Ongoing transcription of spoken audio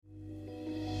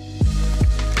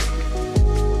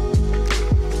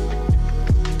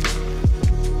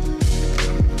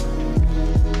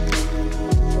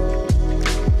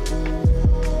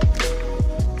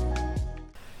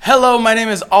Hello, my name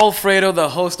is Alfredo, the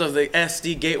host of the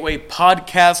SD Gateway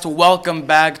podcast. Welcome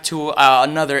back to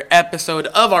another episode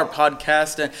of our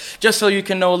podcast. And just so you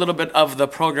can know a little bit of the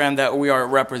program that we are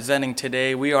representing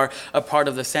today, we are a part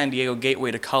of the San Diego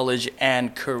Gateway to College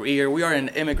and Career. We are an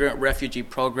immigrant refugee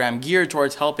program geared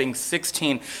towards helping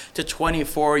 16 to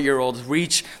 24-year-olds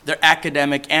reach their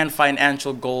academic and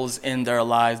financial goals in their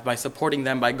lives by supporting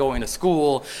them by going to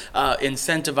school,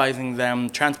 incentivizing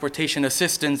them, transportation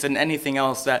assistance, and anything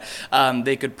else that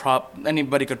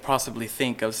anybody could possibly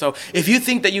think of. So if you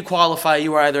think that you qualify,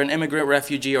 you are either an immigrant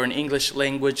refugee or an English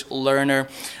language learner,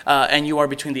 and you are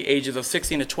between the ages of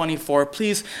 16 to 24,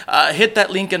 please hit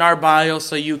that link in our bio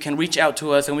so you can reach out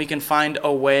to us and we can find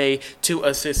a way to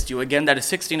assist you. Again, that is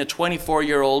 16 to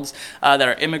 24-year-olds that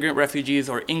are immigrant refugees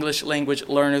or English language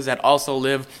learners that also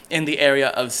live in the area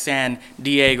of San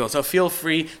Diego. So feel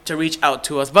free to reach out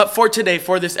to us. But for today,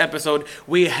 for this episode,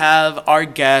 we have our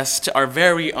guest, our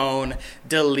very own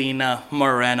Delina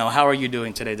Moreno. How are you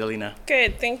doing today, Delina?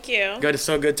 Good, thank you. Good. It's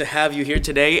so good to have you here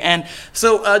today. And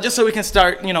so just so we can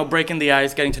start, breaking the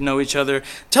ice, getting to know each other,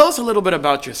 tell us a little bit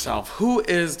about yourself. Who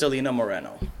is Delina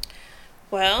Moreno?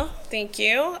 Well, thank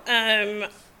you.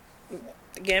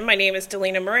 Again, my name is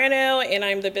Delina Moreno, and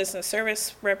I'm the business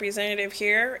service representative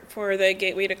here for the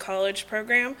Gateway to College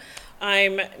program.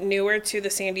 I'm newer to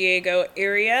the San Diego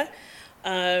area.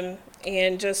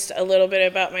 And just a little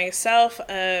bit about myself.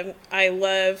 I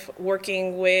love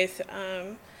working with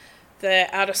the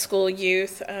out-of-school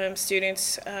youth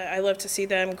students. I love to see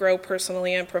them grow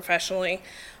personally and professionally.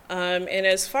 And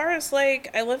as far as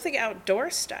I love the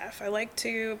outdoor stuff. I like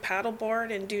to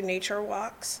paddleboard and do nature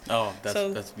walks. Oh, that's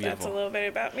beautiful. That's a little bit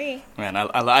about me. Man, I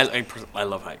love hikes. I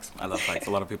love hikes.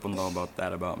 A lot of people know about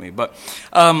that about me. But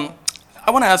I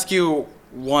want to ask you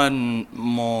one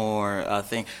more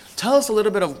thing. Tell us a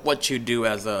little bit of what you do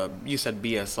as you said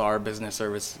BSR, Business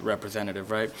Service Representative,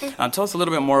 right? Mm-hmm. Tell us a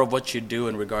little bit more of what you do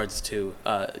in regards to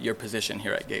your position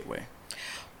here at Gateway.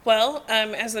 Well,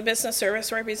 as a business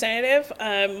service representative,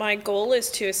 my goal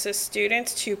is to assist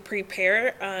students to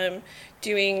prepare,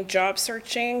 doing job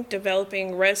searching,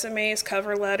 developing resumes,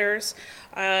 cover letters.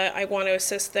 I want to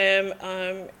assist them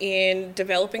in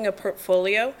developing a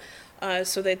portfolio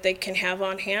so that they can have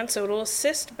on hand. So it'll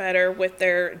assist better with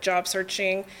their job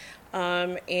searching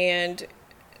and,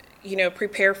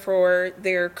 prepare for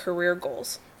their career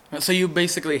goals. So you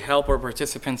basically help our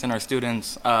participants and our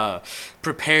students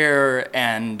prepare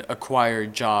and acquire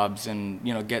jobs and,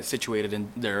 get situated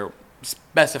in their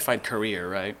specified career,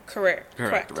 right? Correct.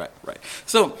 Right.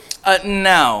 So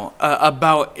now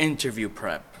about interview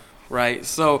prep, right?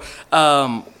 So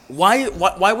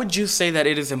why would you say that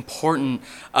it is important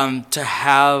to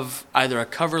have either a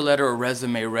cover letter or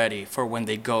resume ready for when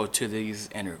they go to these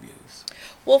interviews?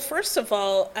 Well, first of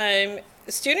all,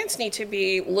 students need to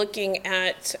be looking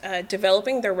at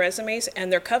developing their resumes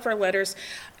and their cover letters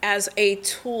as a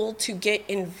tool to get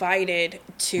invited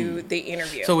to the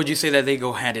interview. So would you say that they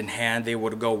go hand in hand? They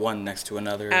would go one next to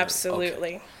another?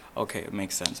 Absolutely. Okay, it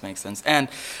makes sense. And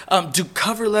do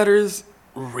cover letters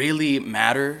really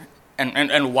matter?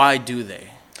 And why do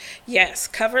they? Yes,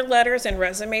 cover letters and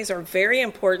resumes are very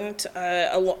important.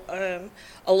 A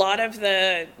lot of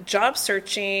the job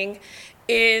searching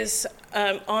is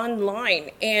online,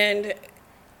 and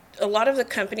a lot of the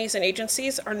companies and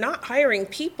agencies are not hiring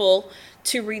people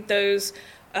to read those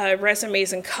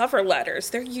resumes and cover letters.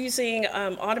 They're using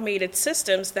automated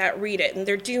systems that read it, and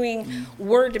they're doing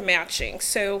word matching.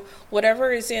 So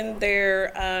whatever is in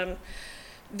their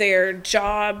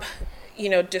job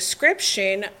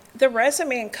description, the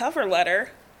resume and cover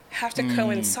letter have to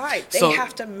coincide. They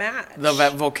have to match.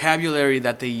 The vocabulary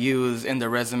that they use in the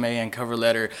resume and cover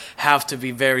letter have to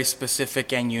be very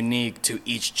specific and unique to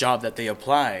each job that they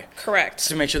apply. Correct.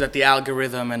 To make sure that the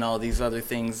algorithm and all these other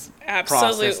things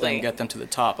process them and get them to the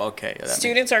top. Okay.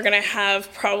 Students are going to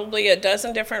have probably a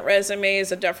dozen different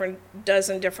resumes,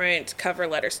 dozen different cover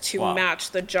letters to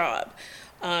match the job.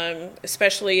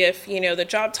 Especially if, the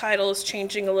job title is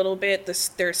changing a little bit,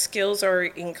 their skills are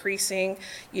increasing,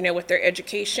 with their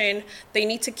education. They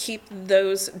need to keep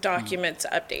those documents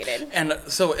updated. And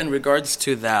so in regards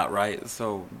to that, right,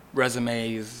 so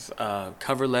resumes,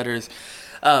 cover letters,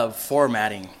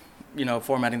 formatting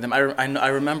them. I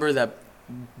remember that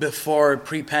before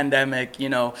pre-pandemic,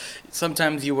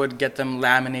 sometimes you would get them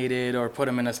laminated or put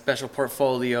them in a special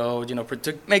portfolio,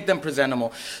 to make them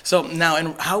presentable. So now,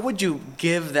 and how would you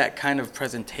give that kind of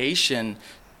presentation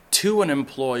to an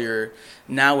employer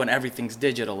now when everything's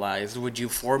digitalized? Would you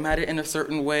format it in a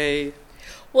certain way?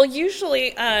 Well,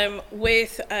 usually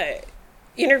with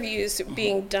interviews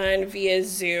being done via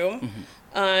Zoom,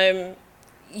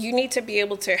 you need to be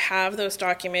able to have those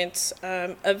documents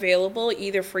available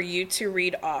either for you to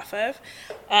read off of,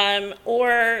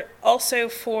 or also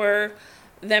for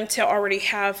them to already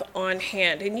have on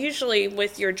hand. And usually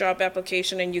with your job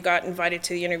application and you got invited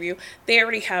to the interview, they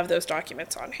already have those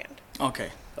documents on hand.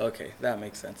 Okay, that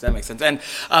makes sense. And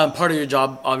part of your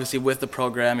job, obviously, with the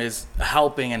program is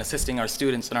helping and assisting our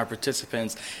students and our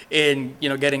participants in,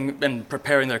 getting and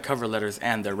preparing their cover letters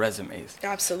and their resumes.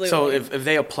 Absolutely. So if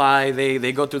they apply,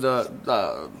 they go through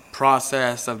the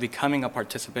process of becoming a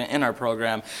participant in our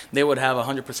program, they would have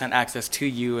 100% access to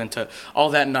you and to all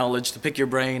that knowledge to pick your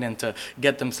brain and to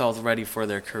get themselves ready for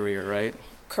their career, right?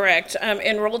 Correct.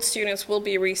 Enrolled students will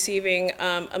be receiving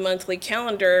a monthly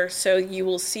calendar, so you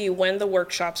will see when the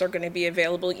workshops are going to be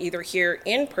available either here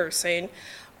in person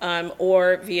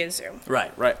or via Zoom.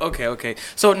 Right. Okay.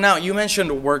 So now you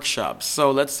mentioned workshops, so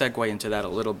let's segue into that a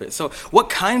little bit. So what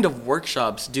kind of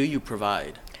workshops do you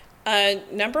provide?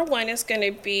 Number one is going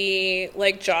to be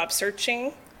like job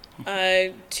searching.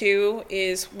 Two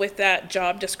is with that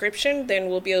job description, then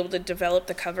we'll be able to develop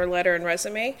the cover letter and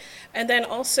resume. And then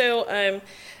also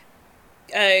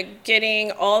getting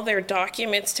all their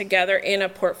documents together in a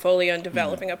portfolio and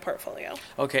developing a portfolio.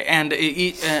 Okay, and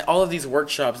all of these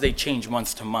workshops, they change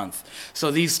month to month. So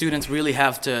these students really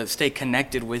have to stay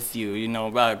connected with you,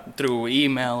 through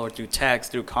email or through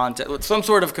text, through contact. Some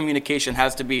sort of communication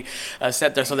has to be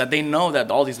set there so that they know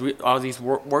that all these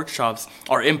workshops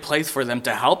are in place for them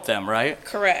to help them, right?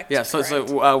 Correct. Yeah,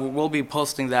 so we'll be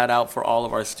posting that out for all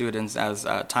of our students as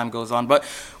time goes on. But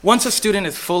once a student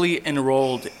is fully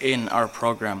enrolled in our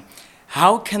program,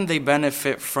 how can they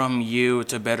benefit from you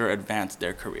to better advance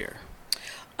their career?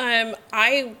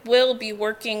 I will be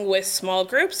working with small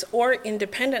groups or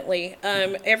independently.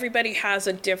 Everybody has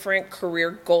a different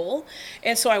career goal,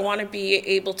 and so I want to be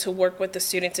able to work with the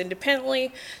students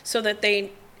independently so that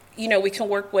they, we can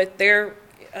work with their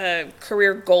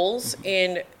career goals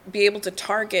and be able to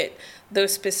target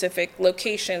those specific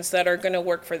locations that are going to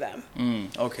work for them.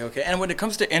 Okay. And when it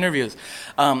comes to interviews,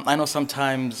 I know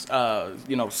sometimes,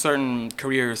 certain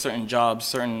careers, certain jobs,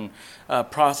 certain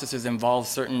processes involve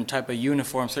certain type of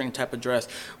uniform, certain type of dress.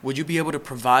 Would you be able to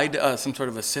provide some sort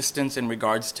of assistance in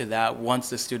regards to that once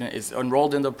the student is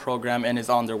enrolled in the program and is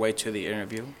on their way to the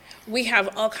interview? We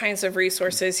have all kinds of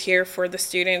resources here for the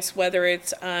students, whether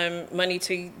it's money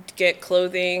to get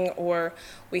clothing, or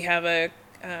we have a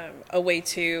way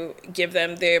to give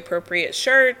them the appropriate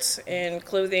shirts and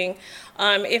clothing.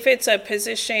 If it's a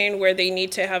position where they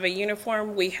need to have a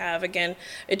uniform, we have, again,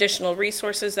 additional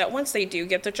resources that once they do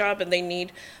get the job and they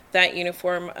need that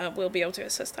uniform, we'll be able to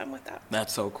assist them with that.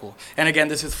 That's so cool. And again,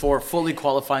 this is for fully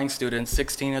qualifying students,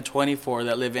 16 to 24,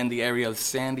 that live in the area of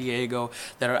San Diego,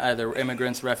 that are either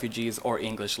immigrants, refugees, or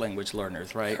English language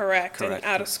learners, right? Correct. And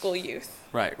out-of-school youth.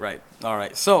 Right. All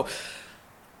right. So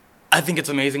I think it's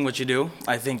amazing what you do.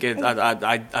 I think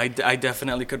I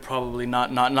definitely could probably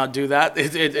not do that.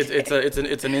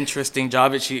 It's an interesting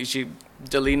job.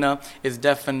 Delina is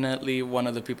definitely one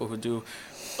of the people who do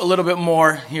a little bit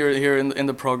more here in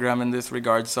the program in this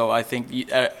regard. So I think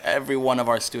every one of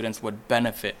our students would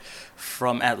benefit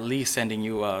from at least sending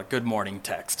you a good morning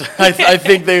text. I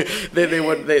think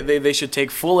they should take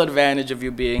full advantage of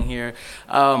you being here.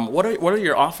 What are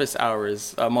your office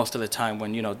hours most of the time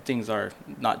when things are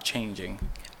not changing?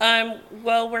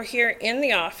 Well, we're here in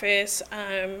the office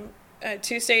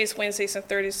Tuesdays, Wednesdays, and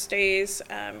Thursdays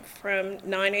from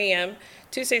 9 a.m.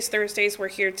 Tuesdays, Thursdays, we're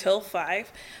here till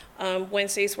 5.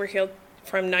 Wednesdays, we're here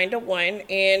from 9 to 1.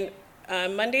 And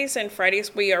Mondays and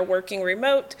Fridays, we are working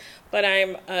remote, but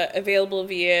I'm available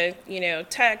via,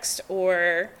 text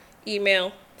or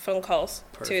email, phone calls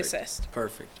to assist.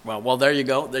 Perfect. Well, there you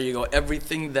go.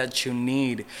 Everything that you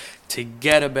need to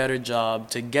get a better job,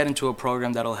 to get into a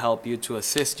program that'll help you, to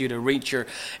assist you to reach your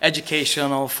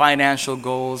educational, financial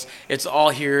goals. It's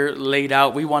all here laid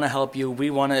out. We want to help you.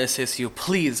 We want to assist you.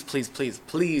 Please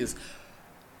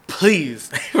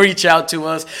reach out to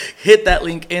us. Hit that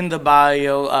link in the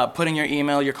bio, put in your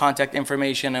email, your contact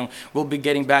information, and we'll be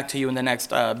getting back to you in the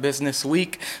next business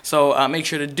week. So make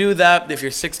sure to do that. If you're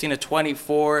 16 to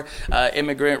 24,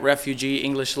 immigrant, refugee,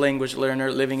 English language learner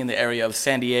living in the area of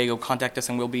San Diego, contact us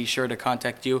and we'll be sure to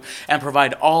contact you and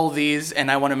provide all these,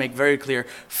 and I want to make very clear,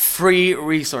 free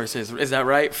resources. Is that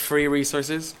right? Free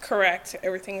resources? Correct.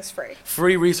 Everything is free.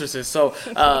 Free resources. So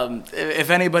if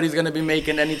anybody's going to be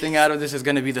making anything out of this, is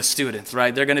going to be the students,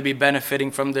 right? They're going to be benefiting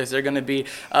from this. They're going to be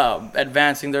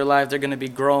advancing their life. They're going to be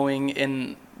growing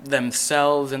in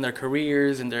themselves and their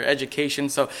careers and their education.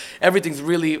 So everything's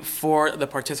really for the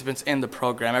participants in the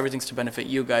program. Everything's to benefit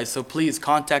you guys. So please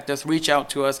contact us, reach out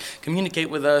to us, communicate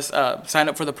with us, sign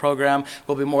up for the program.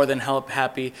 We'll be more than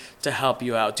happy to help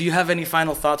you out. Do you have any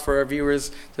final thoughts for our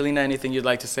viewers? Delina, anything you'd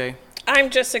like to say?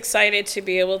 I'm just excited to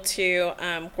be able to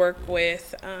work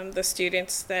with the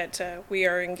students that we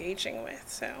are engaging with.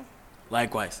 So.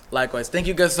 Likewise. Thank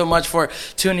you guys so much for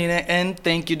tuning in.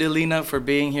 Thank you, Delina, for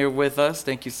being here with us.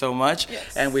 Thank you so much.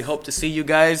 Yes. And we hope to see you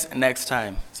guys next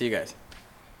time. See you guys.